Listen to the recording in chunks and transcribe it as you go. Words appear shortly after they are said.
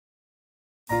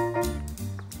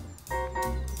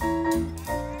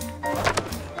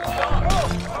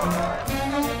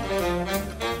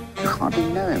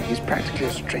hardly know him. He's practically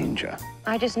a stranger.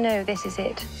 I just know this is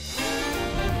it.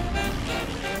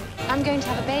 I'm going to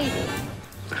have a baby.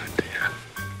 Oh, dear.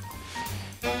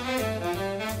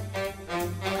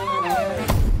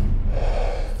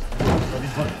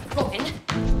 Robin?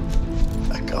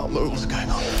 I can't move. What's going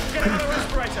on? Get out of the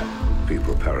respirator!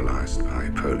 People paralyzed by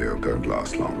polio don't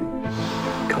last long.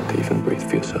 Can't even breathe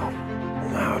for yourself.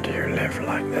 How do you live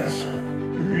like this?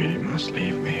 You really must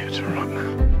leave me here to rot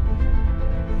now.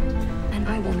 And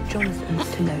I want Jonathan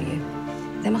to know you.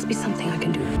 There must be something I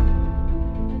can do.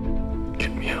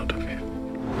 Get me out of here.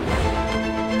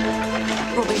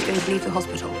 Robin's going to leave the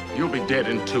hospital. You'll be dead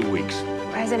in 2 weeks.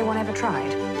 Has anyone ever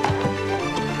tried?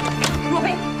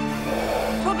 Robin!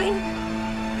 Robin!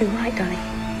 You all right, darling?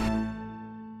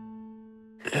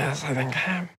 Yes, I think I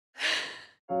am.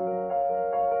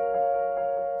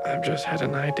 I've just had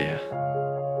an idea.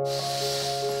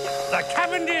 The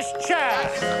Cavendish chair!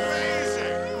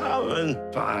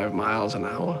 5 miles an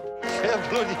hour. They're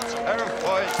bloody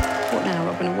terrified. What now,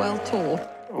 Robin? A world tour?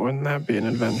 Wouldn't that be an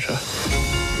adventure?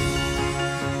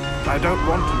 I don't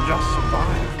want to just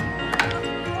survive.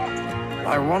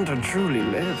 I want to truly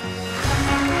live.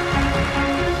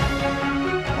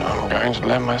 I'm going to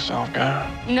let myself go.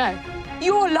 No.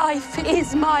 Your life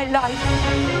is my life.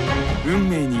 運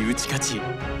命に打ち勝ち、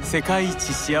世界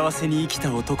一幸せに生き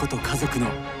た男と家族の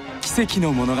奇跡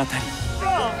の物語。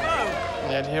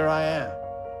Yet here I am.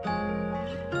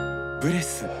 ブレ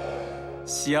ス、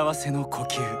幸せの呼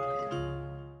吸。